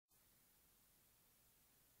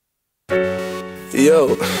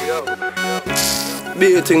Yo,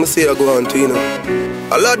 big thing say I go on to, you know.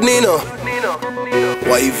 Laden, you know.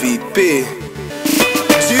 YVP.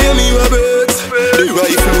 See me a bird, the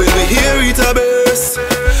rifle when we hear it a burst.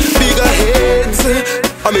 Bigger heads,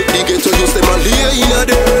 I make the ghetto use them a lay in a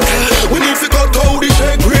dirt. We need to cut out the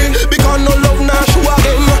shake green, because no love nah show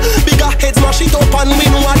again. Bigger heads mash it up and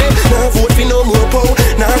we know a them. Nah vote for no more power,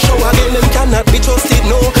 nah show again. Them cannot be trusted,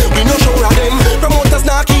 no, we no show a them. Promoters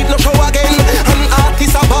nah keep no show again. And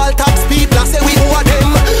artists a ball tax people I say we owe them.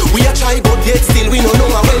 We a try but yet still we no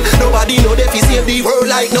know a when. Nobody know they fi save the world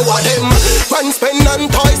like no of them. Man spend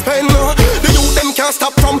and toy spend, the youth them can't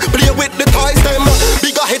stop from play with the toys them.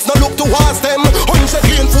 Bigger heads no look towards them. 100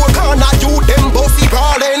 lane 4 corner youth them bossy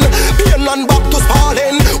brawling. Pain and back to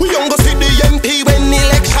spalling. We young go see the MP when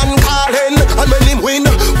election calling. And when him win,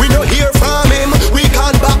 we no hear from him. We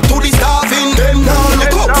can't back to the starving. Them now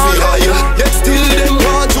look up we higher, yet still them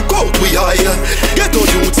want to go we higher. Ghetto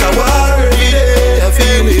youths a war every day, I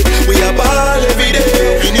feel it. We a ball every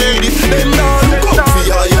day, we need it. Them now look up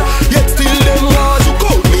we higher, yet still them want to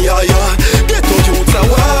go me higher. Ghetto youths a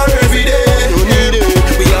war every day, we need it.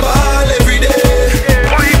 We a ball every day.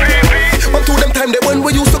 Up to them time that when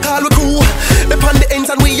we used to call we crew, they pan the ends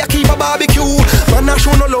and we a keep a barbecue. Man a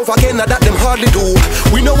show no love again, that them hardly do.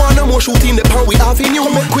 We no want no more shooting the pan we have in you.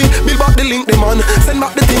 Make we build back the link them man, send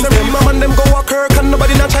back the things them. Man them go a kirk and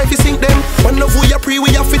nobody not try to sink them. Man love we a pre,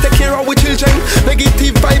 we a fit take care of we children.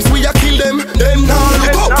 Negative vibes we a kill them. Them now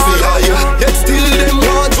look up we higher, yet still them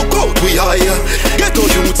want to go we higher. Ghetto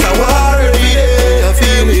youths a war every day, I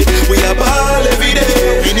feel it. We a ball every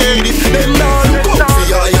day, we need it. Them now look up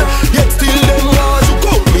we higher, yet still them want to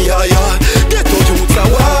go we higher. Ghetto youths a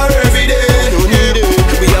war every day, we need it.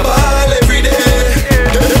 We a ball every day.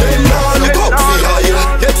 Them now look up we higher,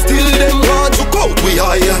 yet still them want to go we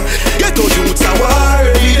higher. Ghetto youths a war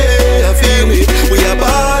every day, I feel it. We a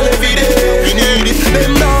ball every day, we need it.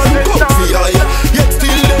 Them now look up we higher, yet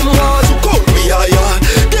still them want to go we higher.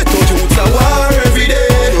 Ghetto youths a war every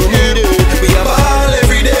day, we need it. We a ball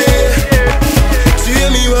every day. See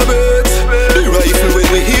me a bird, the rifle when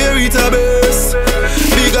we hear it a burst.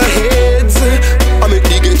 Bigger heads, I make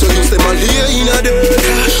the ghetto use them a lay in a dirt.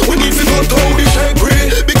 We need to cut out the shake green,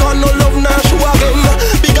 because no love nah show again.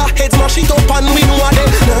 Bigger heads mash it up and we know a them.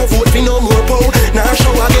 Nah vote for no more power, nah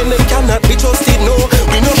show again. Them cannot be trusted, no,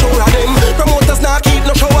 we no show a them. Promoters nah keep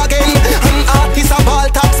no show again. And artists a ball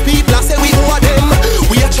tax people I say we owe a them.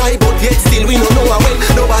 We a try but yet still we no know a when.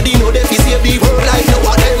 Nobody know they fi save the world like no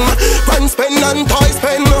of them. Man spend and toy spend.